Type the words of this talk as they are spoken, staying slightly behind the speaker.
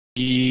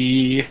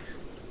E.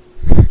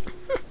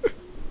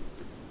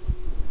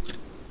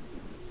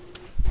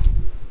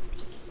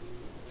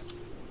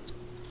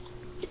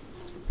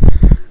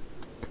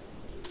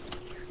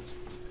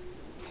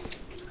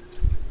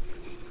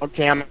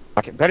 Okay,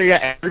 okay. Better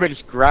yet, everybody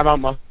just grab out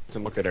muskets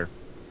and look at her.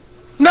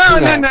 No.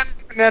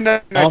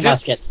 No Just,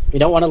 muskets. We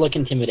don't want to look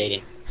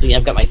intimidating. See,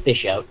 I've got my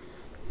fish out.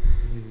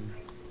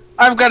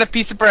 I've got a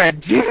piece of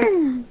bread.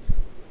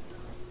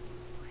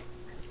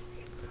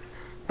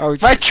 Oh,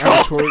 My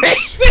troll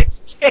face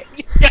is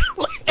changing.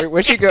 Wait,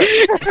 where'd she go?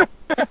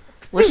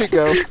 Where'd she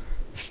go?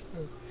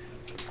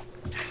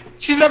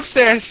 She's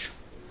upstairs.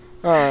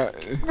 Yeah,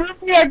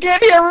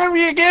 Get here,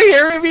 Ruby, get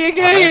here, Ruby,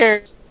 get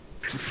here.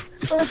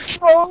 We're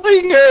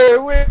trolling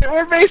her.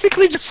 We're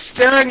basically just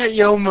staring at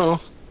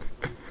Youmu.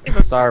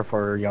 I'm sorry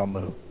for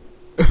Youmu.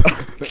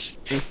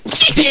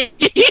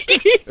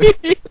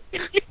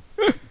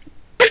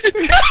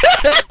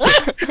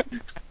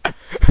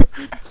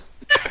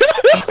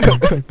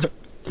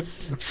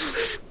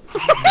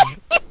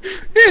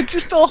 Yeah,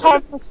 just all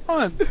harmless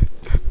fun.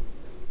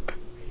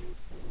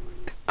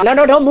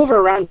 No, don't move her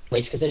around,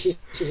 Bleach, because then she's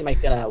like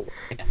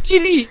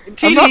TD,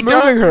 I'm not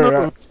moving her.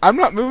 Move. I'm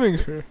not moving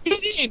her.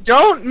 TD,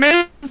 don't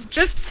move.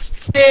 Just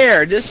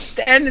stare. Just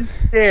stand and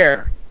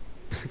stare.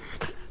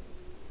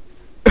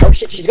 Oh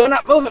shit, she's going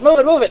up. Move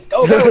it.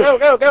 Go.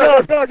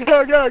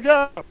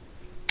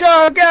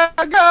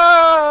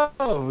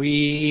 Go.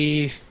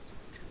 We.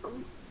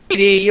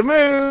 TD, you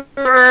move.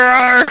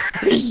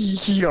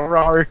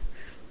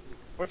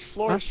 Which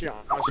floor is she on?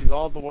 Oh, she's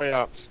all the way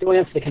up. She's going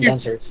up to the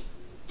condensers.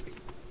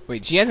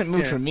 Wait, she hasn't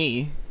moved Yeah. for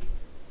me.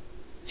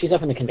 She's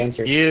up in the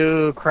condensers.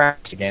 You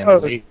crashed again, Oh.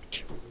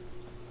 Bleach.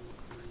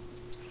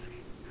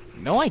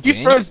 No, I You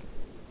didn't. froze.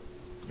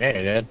 Yeah,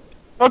 you did.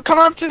 Well, come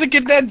up to the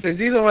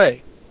condensers. Either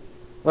way.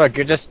 Look,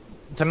 you're just...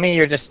 To me,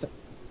 you're just...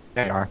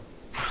 There you are.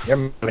 You're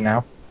moving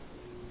now.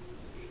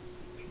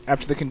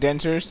 After the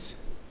condensers.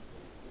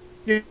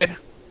 Yeah.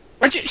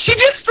 What? She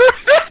just threw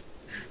that.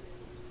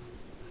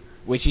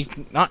 Wait, she's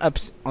not up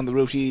on the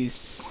roof.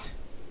 She's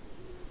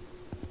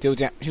still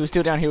down. She was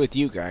still down here with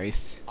you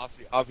guys.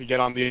 Aussie, get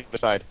on the other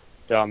side.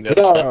 Get on the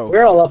other side. Oh.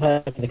 We're all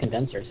up in the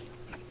condensers.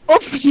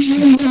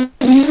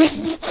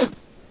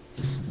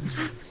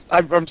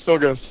 I'm still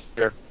gonna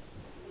stare.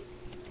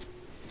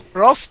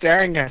 We're all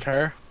staring at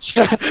her.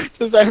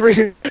 Just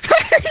every.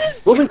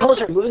 Moving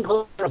closer. Bleach.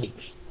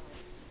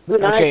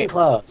 Move nice Okay. and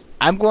close.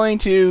 I'm going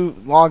to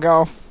log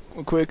off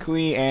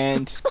quickly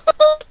and.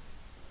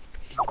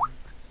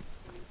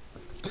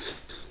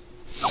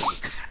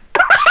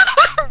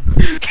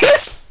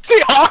 This is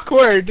the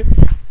awkward.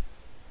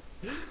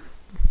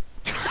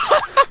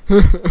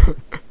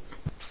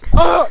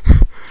 Oh.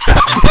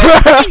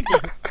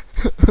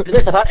 For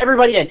this, I thought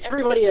everybody in.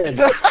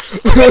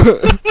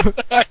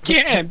 I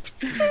can't.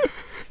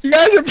 You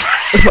guys are.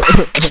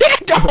 I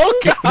can't.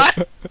 Oh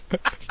God.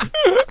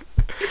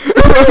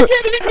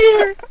 Get in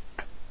here.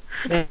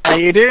 Yeah,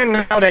 you do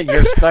know that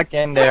you're stuck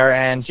in there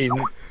and she's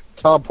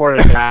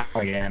teleported down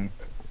again.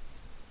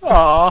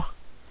 Aw.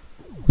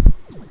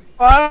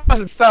 Well, I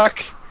wasn't stuck.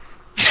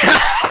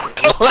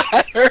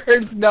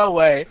 Ladders, no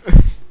way.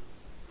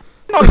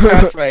 No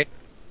fast way.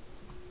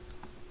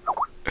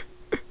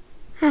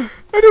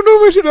 I don't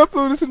know if I should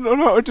upload this or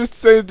not, or just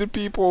say it to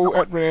people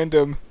at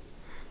random.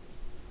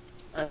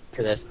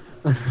 For this.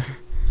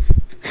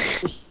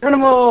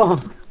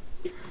 Animal.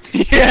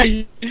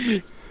 Yeah.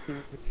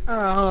 Oh,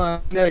 hold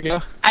on. There we go.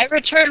 I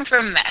return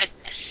from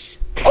madness.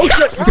 Oh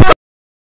shit!